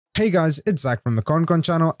Hey guys, it's Zach from the Con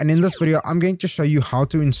channel, and in this video I'm going to show you how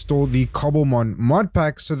to install the Cobblemon mod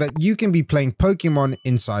pack so that you can be playing Pokemon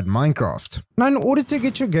inside Minecraft. Now, in order to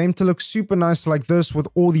get your game to look super nice like this with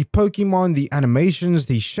all the Pokemon, the animations,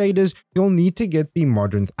 the shaders, you'll need to get the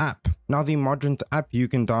Modrinth app. Now, the Modrinth app you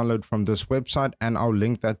can download from this website, and I'll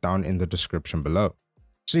link that down in the description below.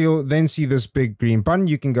 So you'll then see this big green button.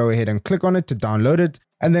 You can go ahead and click on it to download it.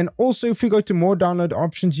 And then also, if you go to more download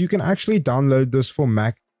options, you can actually download this for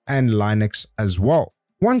Mac and Linux as well.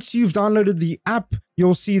 Once you've downloaded the app,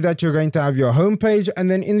 you'll see that you're going to have your home page, and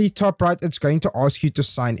then in the top right, it's going to ask you to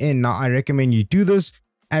sign in. Now, I recommend you do this.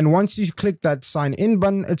 And once you click that sign in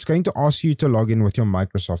button, it's going to ask you to log in with your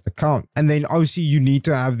Microsoft account. And then obviously you need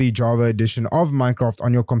to have the Java edition of Minecraft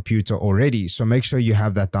on your computer already. So make sure you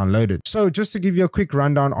have that downloaded. So just to give you a quick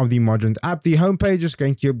rundown of the Modrinth app, the homepage is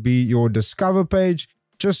going to be your Discover page,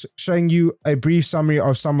 just showing you a brief summary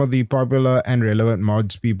of some of the popular and relevant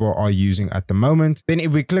mods people are using at the moment. Then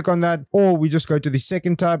if we click on that, or we just go to the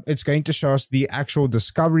second tab, it's going to show us the actual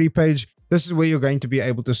discovery page. This is where you're going to be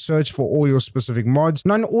able to search for all your specific mods.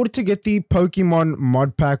 Now, in order to get the Pokemon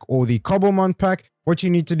mod pack or the Cobblemon pack, what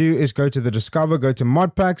you need to do is go to the Discover, go to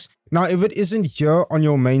mod packs. Now, if it isn't here on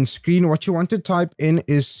your main screen, what you want to type in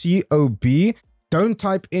is COB. Don't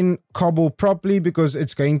type in Cobble properly because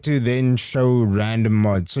it's going to then show random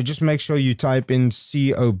mods. So just make sure you type in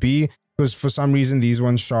COB because for some reason these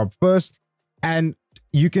ones show up first. And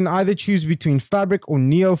you can either choose between Fabric or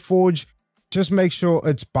Neoforge. Just make sure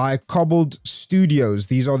it's by Cobbled Studios.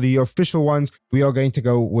 These are the official ones. We are going to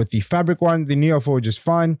go with the Fabric one. The Neoforge is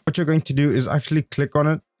fine. What you're going to do is actually click on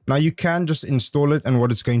it. Now you can just install it, and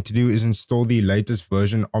what it's going to do is install the latest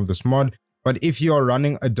version of this mod. But if you are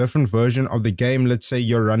running a different version of the game, let's say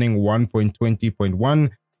you're running 1.20.1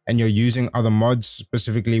 and you're using other mods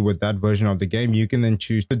specifically with that version of the game, you can then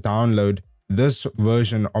choose to download this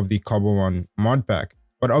version of the Cobblemon mod pack.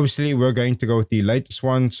 But obviously we're going to go with the latest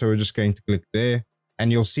one. So we're just going to click there,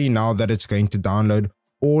 and you'll see now that it's going to download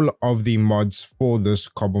all of the mods for this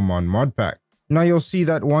Cobblemon mod pack. Now you'll see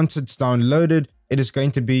that once it's downloaded, it is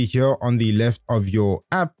going to be here on the left of your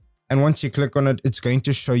app. And once you click on it, it's going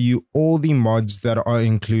to show you all the mods that are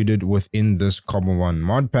included within this Cobblemon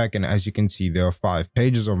mod pack. And as you can see, there are 5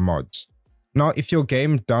 pages of mods. Now, if your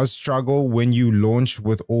game does struggle when you launch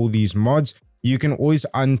with all these mods, you can always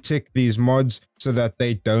untick these mods so that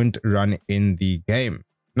they don't run in the game.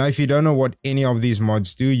 Now, if you don't know what any of these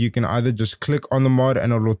mods do, you can either just click on the mod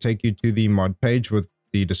and it will take you to the mod page with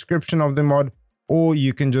the description of the mod, or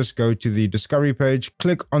you can just go to the discovery page,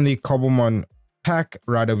 click on the Cobblemon pack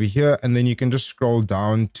right over here, and then you can just scroll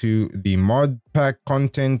down to the mod pack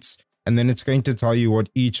contents, and then it's going to tell you what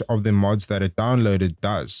each of the mods that it downloaded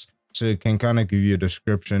does. So it can kind of give you a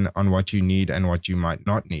description on what you need and what you might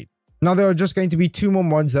not need. Now, there are just going to be 2 more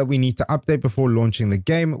mods that we need to update before launching the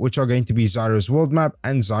game, which are going to be Zyro's world map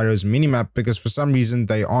and Zyro's minimap, because for some reason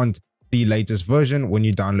they aren't the latest version when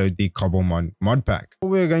you download the Cobblemon mod pack. What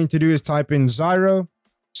we're going to do is type in Zyro.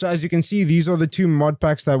 So as you can see, these are the 2 mod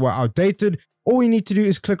packs that were outdated. All we need to do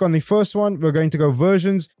is click on the first one. We're going to go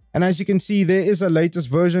versions. And as you can see, there is a latest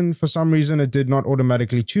version. For some reason, it did not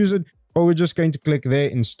automatically choose it, but we're just going to click there,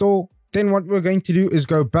 install. Then what we're going to do is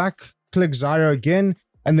go back, click Zyro again,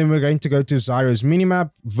 and then we're going to go to Zyro's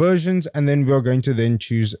minimap versions, and then we're going to then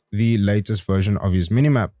choose the latest version of his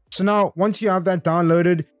minimap. So now, once you have that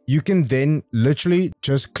downloaded, you can then literally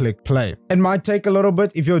just click play. It might take a little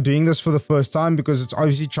bit if you're doing this for the first time, because it's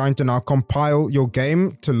obviously trying to now compile your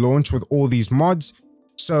game to launch with all these mods.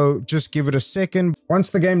 So just give it a second. Once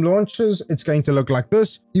the game launches, it's going to look like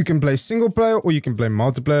this. You can play single player or you can play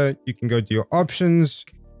multiplayer. You can go to your options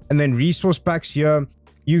and then resource packs here.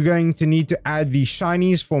 You're going to need to add the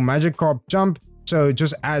shinies for Magikarp Jump. So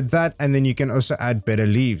just add that, and then you can also add better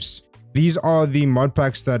leaves. These are the mod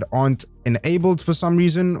packs that aren't enabled for some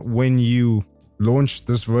reason when you launch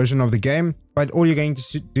this version of the game. But all you're going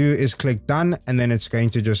to do is click done, and then it's going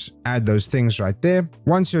to just add those things right there.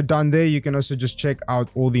 Once you're done there, you can also just check out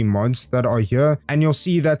all the mods that are here, and you'll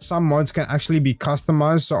see that some mods can actually be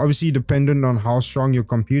customized. So obviously, dependent on how strong your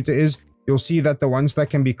computer is, you'll see that the ones that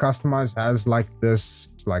can be customized has like this,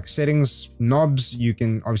 like settings knobs. You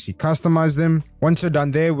can obviously customize them. Once you're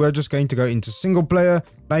done there, we're just going to go into single player.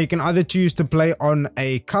 Now you can either choose to play on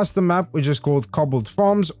a custom map, which is called Cobbled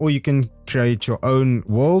Farms, or you can create your own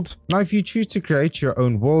world. Now, if you choose to create your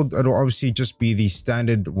own world, it'll obviously just be the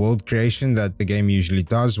standard world creation that the game usually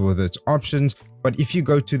does with its options. But if you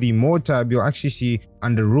go to the more tab, you'll actually see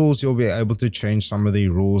under rules, you'll be able to change some of the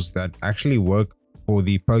rules that actually work for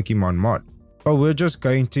the Pokemon mod. But we're just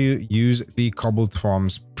going to use the Cobbled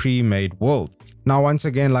Farms pre-made world. Now, once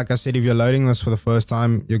again, like I said, if you're loading this for the first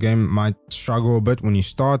time, your game might struggle a bit when you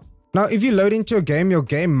start. Now, if you load into your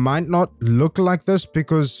game might not look like this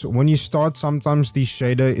because when you start, sometimes the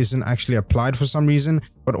shader isn't actually applied for some reason.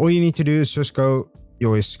 But all you need to do is just go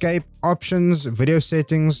your escape, options, video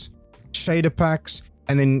settings, shader packs,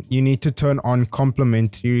 and then you need to turn on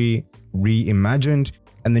complementary reimagined,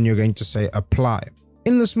 and then you're going to say apply.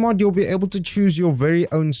 In this mod, you'll be able to choose your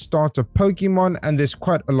very own starter Pokemon, and there's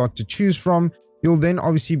quite a lot to choose from. You'll then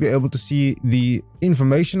obviously be able to see the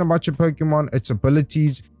information about your Pokemon, its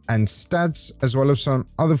abilities and stats, as well as some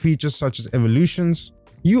other features such as evolutions.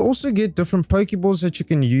 You also get different Pokeballs that you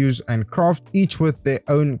can use and craft, each with their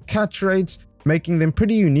own catch rates, making them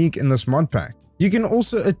pretty unique in this mod pack. You can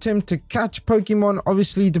also attempt to catch Pokemon.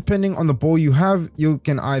 Obviously, depending on the ball you have, you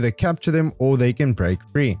can either capture them or they can break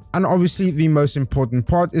free. And obviously, the most important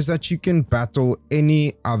part is that you can battle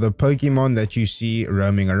any other Pokemon that you see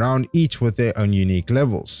roaming around, each with their own unique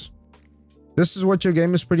levels. This is what your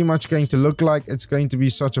game is pretty much going to look like. It's going to be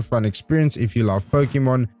such a fun experience if you love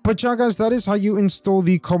Pokemon. But yeah, guys, that is how you install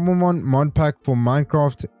the Cobblemon mod pack for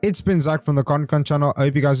Minecraft. It's been Zach from the Con channel. I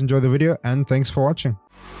hope you guys enjoyed the video and thanks for watching.